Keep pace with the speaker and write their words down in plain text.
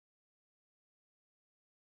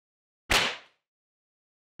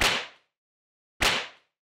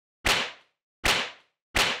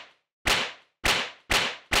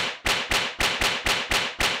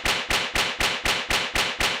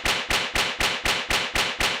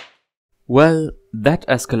Well, that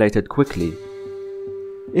escalated quickly.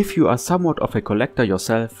 If you are somewhat of a collector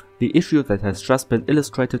yourself, the issue that has just been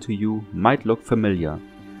illustrated to you might look familiar.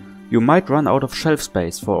 You might run out of shelf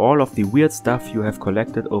space for all of the weird stuff you have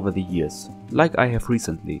collected over the years, like I have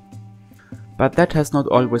recently. But that has not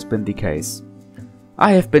always been the case.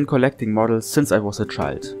 I have been collecting models since I was a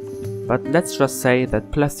child. But let's just say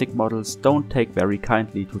that plastic models don't take very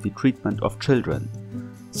kindly to the treatment of children.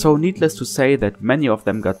 So needless to say that many of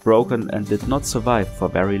them got broken and did not survive for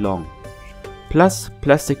very long. Plus,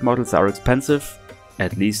 plastic models are expensive,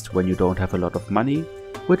 at least when you don't have a lot of money,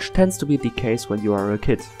 which tends to be the case when you are a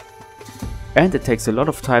kid. And it takes a lot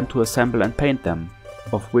of time to assemble and paint them,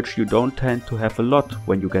 of which you don't tend to have a lot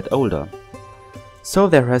when you get older. So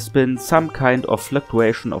there has been some kind of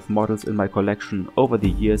fluctuation of models in my collection over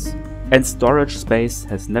the years, and storage space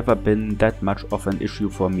has never been that much of an issue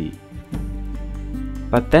for me.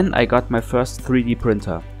 But then I got my first 3D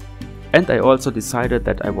printer, and I also decided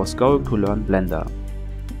that I was going to learn Blender.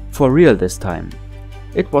 For real this time.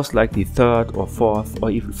 It was like the third or fourth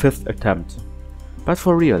or even fifth attempt. But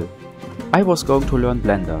for real, I was going to learn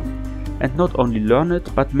Blender, and not only learn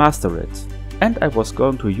it but master it. And I was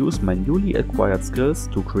going to use my newly acquired skills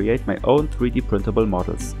to create my own 3D printable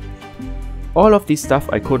models. All of these stuff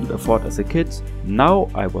I couldn't afford as a kid, now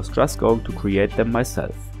I was just going to create them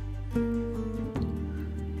myself.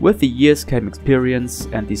 With the years came experience,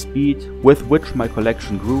 and the speed with which my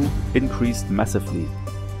collection grew increased massively.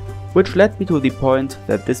 Which led me to the point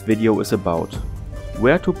that this video is about.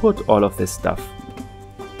 Where to put all of this stuff.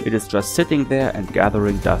 It is just sitting there and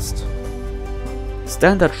gathering dust.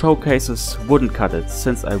 Standard showcases wouldn't cut it,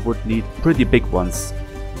 since I would need pretty big ones.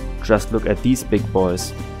 Just look at these big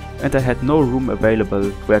boys, and I had no room available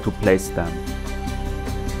where to place them.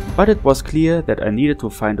 But it was clear that I needed to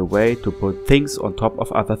find a way to put things on top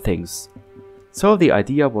of other things. So the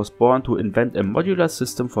idea was born to invent a modular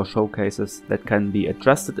system for showcases that can be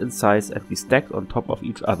adjusted in size and be stacked on top of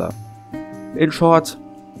each other. In short,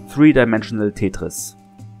 three-dimensional Tetris.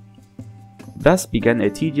 Thus began a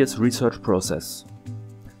tedious research process.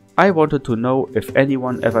 I wanted to know if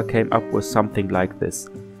anyone ever came up with something like this,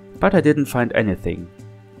 but I didn't find anything.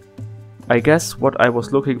 I guess what I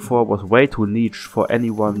was looking for was way too niche for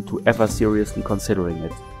anyone to ever seriously considering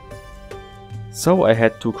it. So I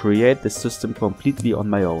had to create this system completely on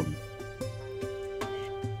my own.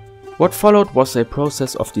 What followed was a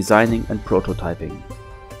process of designing and prototyping.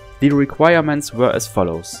 The requirements were as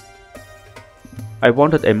follows. I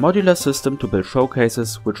wanted a modular system to build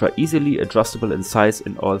showcases which are easily adjustable in size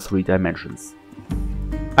in all 3 dimensions.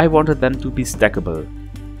 I wanted them to be stackable,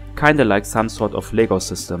 kinda like some sort of Lego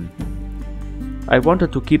system. I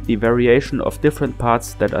wanted to keep the variation of different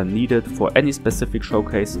parts that are needed for any specific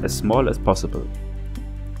showcase as small as possible.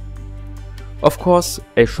 Of course,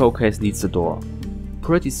 a showcase needs a door.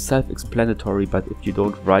 Pretty self-explanatory, but if you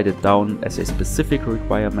don't write it down as a specific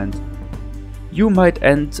requirement, you might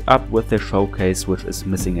end up with a showcase which is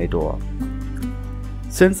missing a door.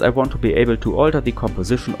 Since I want to be able to alter the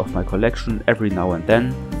composition of my collection every now and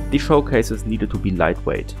then, the showcases needed to be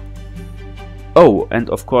lightweight. Oh, and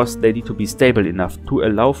of course they need to be stable enough to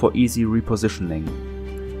allow for easy repositioning.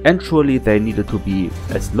 And surely they needed to be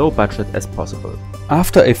as low budget as possible.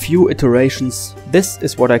 After a few iterations, this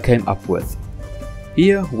is what I came up with.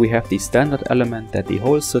 Here we have the standard element that the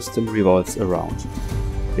whole system revolves around.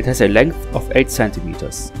 It has a length of 8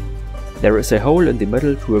 cm. There is a hole in the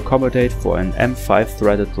middle to accommodate for an M5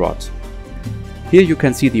 threaded rod. Here you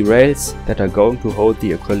can see the rails that are going to hold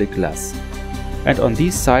the acrylic glass. And on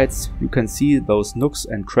these sides you can see those nooks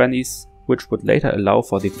and crannies which would later allow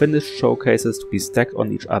for the finished showcases to be stacked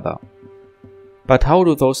on each other. But how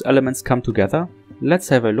do those elements come together? Let's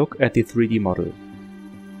have a look at the 3D model.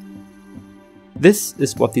 This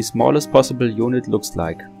is what the smallest possible unit looks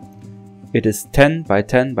like. It is 10 by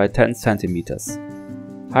 10 by 10 centimeters.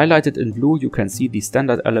 Highlighted in blue you can see the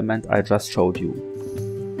standard element I just showed you.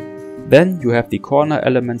 Then you have the corner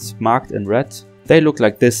elements marked in red. They look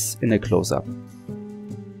like this in a close-up.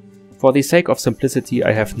 For the sake of simplicity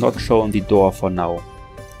I have not shown the door for now.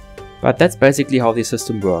 But that's basically how the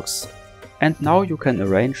system works. And now you can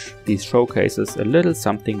arrange these showcases a little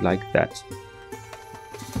something like that.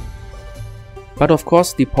 But of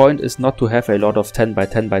course the point is not to have a lot of 10 by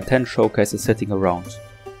 10 by 10 showcases sitting around.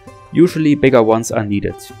 Usually bigger ones are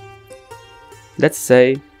needed. Let's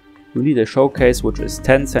say you need a showcase which is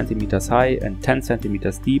 10 cm high and 10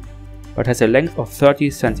 cm deep, but has a length of 30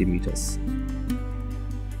 cm.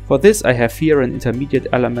 For this I have here an intermediate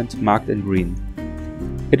element marked in green.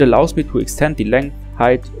 It allows me to extend the length,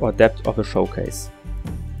 height or depth of a showcase.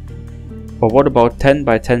 Or what about 10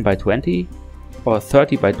 by 10 by 20? or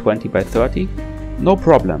 30 by 20 by 30, no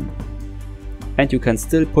problem. And you can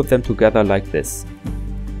still put them together like this.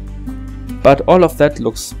 But all of that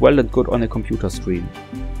looks well and good on a computer screen.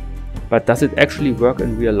 But does it actually work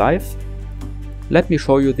in real life? Let me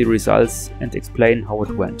show you the results and explain how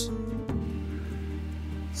it went.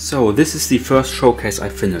 So this is the first showcase I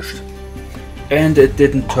finished. And it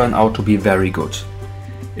didn't turn out to be very good.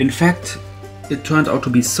 In fact, it turned out to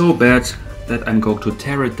be so bad that I'm going to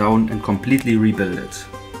tear it down and completely rebuild it.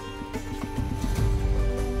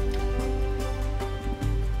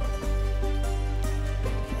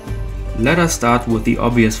 Let us start with the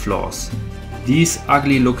obvious flaws. These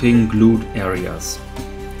ugly looking glued areas.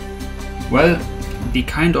 Well, the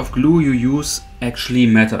kind of glue you use actually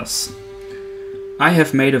matters. I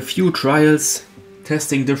have made a few trials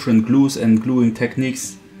testing different glues and gluing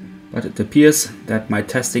techniques, but it appears that my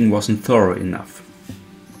testing wasn't thorough enough.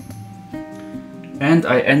 And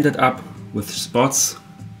I ended up with spots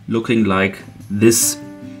looking like this,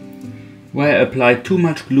 where I applied too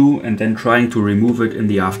much glue and then trying to remove it in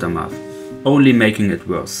the aftermath, only making it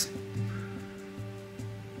worse.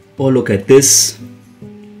 Or look at this,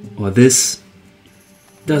 or this,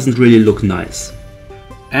 doesn't really look nice.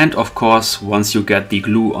 And of course, once you get the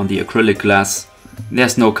glue on the acrylic glass,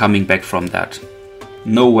 there's no coming back from that.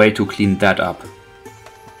 No way to clean that up.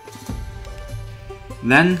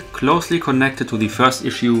 Then, closely connected to the first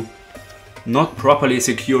issue, not properly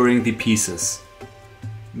securing the pieces.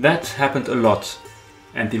 That happened a lot,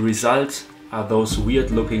 and the result are those weird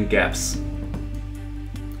looking gaps.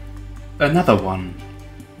 Another one,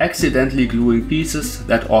 accidentally gluing pieces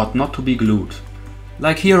that ought not to be glued,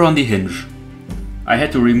 like here on the hinge. I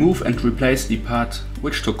had to remove and replace the part,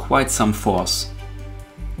 which took quite some force.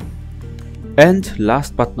 And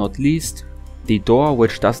last but not least, the door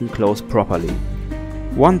which doesn't close properly.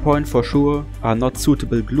 One point for sure are not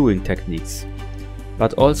suitable gluing techniques,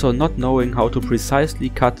 but also not knowing how to precisely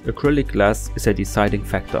cut acrylic glass is a deciding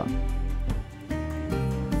factor.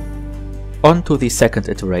 On to the second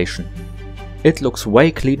iteration. It looks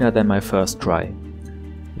way cleaner than my first try.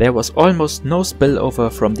 There was almost no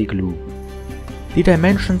spillover from the glue. The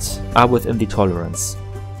dimensions are within the tolerance.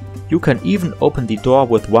 You can even open the door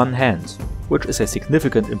with one hand, which is a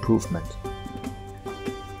significant improvement.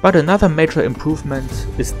 But another major improvement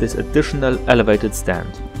is this additional elevated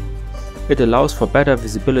stand. It allows for better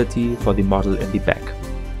visibility for the model in the back.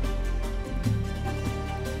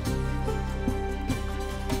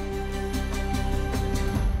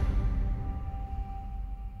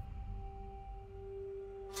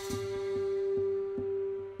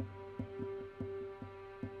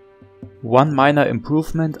 One minor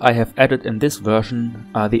improvement I have added in this version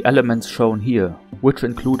are the elements shown here, which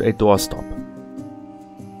include a doorstop.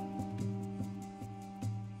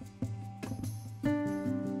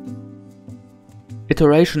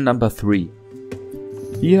 Iteration number 3.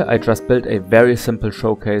 Here I just built a very simple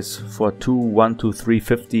showcase for two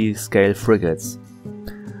 1:350 scale frigates.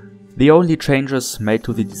 The only changes made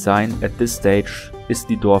to the design at this stage is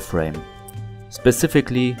the door frame,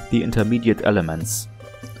 specifically the intermediate elements.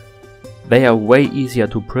 They are way easier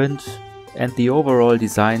to print and the overall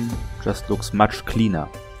design just looks much cleaner.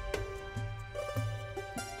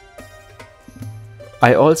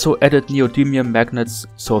 I also added neodymium magnets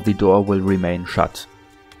so the door will remain shut.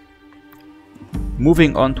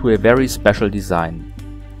 Moving on to a very special design.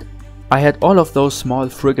 I had all of those small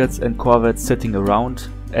frigates and corvettes sitting around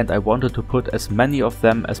and I wanted to put as many of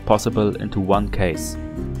them as possible into one case.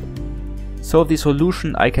 So the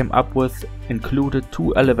solution I came up with included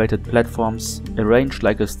two elevated platforms arranged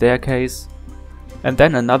like a staircase and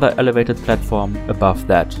then another elevated platform above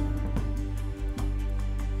that.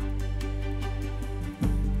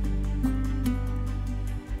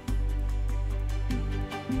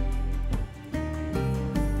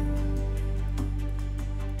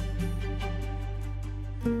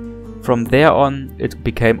 From there on, it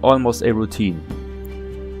became almost a routine.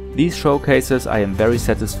 These showcases I am very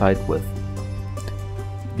satisfied with.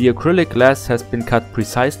 The acrylic glass has been cut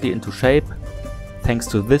precisely into shape, thanks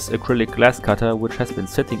to this acrylic glass cutter which has been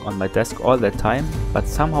sitting on my desk all that time, but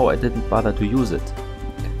somehow I didn't bother to use it.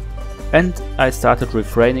 And I started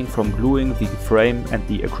refraining from gluing the frame and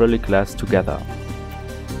the acrylic glass together.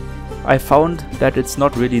 I found that it's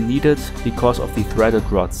not really needed because of the threaded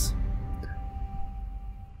rods.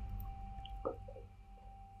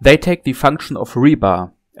 They take the function of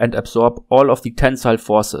rebar and absorb all of the tensile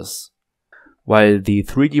forces, while the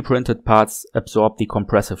 3D printed parts absorb the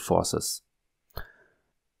compressive forces.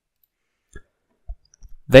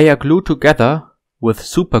 They are glued together with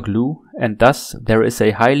superglue and thus there is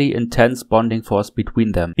a highly intense bonding force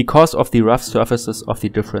between them because of the rough surfaces of the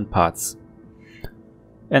different parts.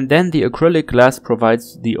 And then the acrylic glass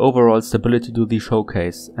provides the overall stability to the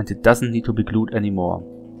showcase, and it doesn't need to be glued anymore.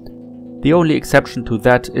 The only exception to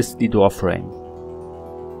that is the door frame.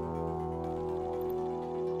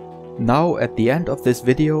 Now at the end of this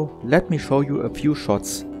video, let me show you a few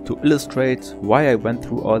shots to illustrate why I went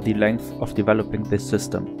through all the length of developing this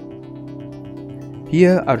system.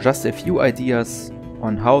 Here are just a few ideas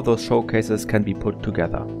on how those showcases can be put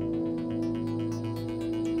together.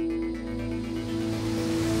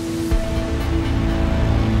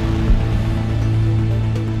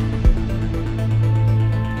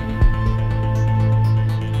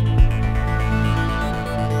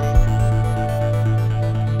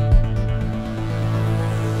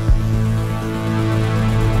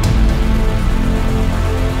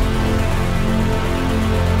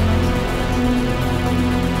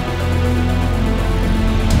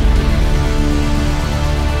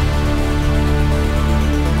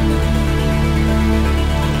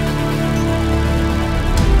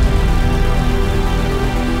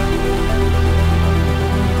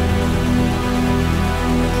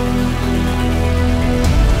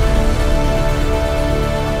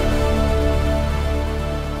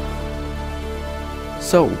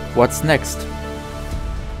 So, what's next?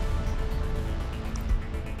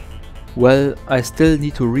 Well, I still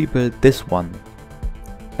need to rebuild this one.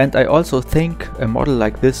 And I also think a model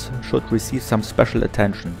like this should receive some special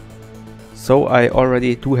attention. So I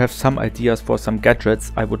already do have some ideas for some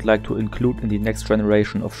gadgets I would like to include in the next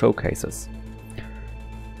generation of showcases.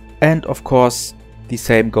 And of course, the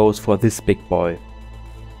same goes for this big boy.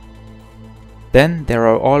 Then there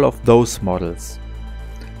are all of those models.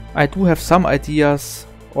 I do have some ideas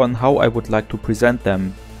on how I would like to present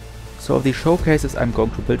them, so the showcases I'm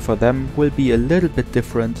going to build for them will be a little bit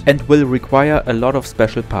different and will require a lot of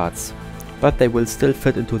special parts, but they will still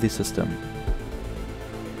fit into the system.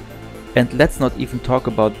 And let's not even talk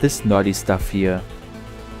about this nerdy stuff here.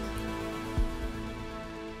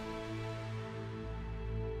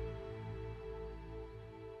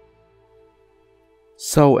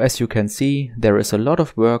 So as you can see, there is a lot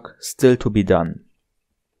of work still to be done.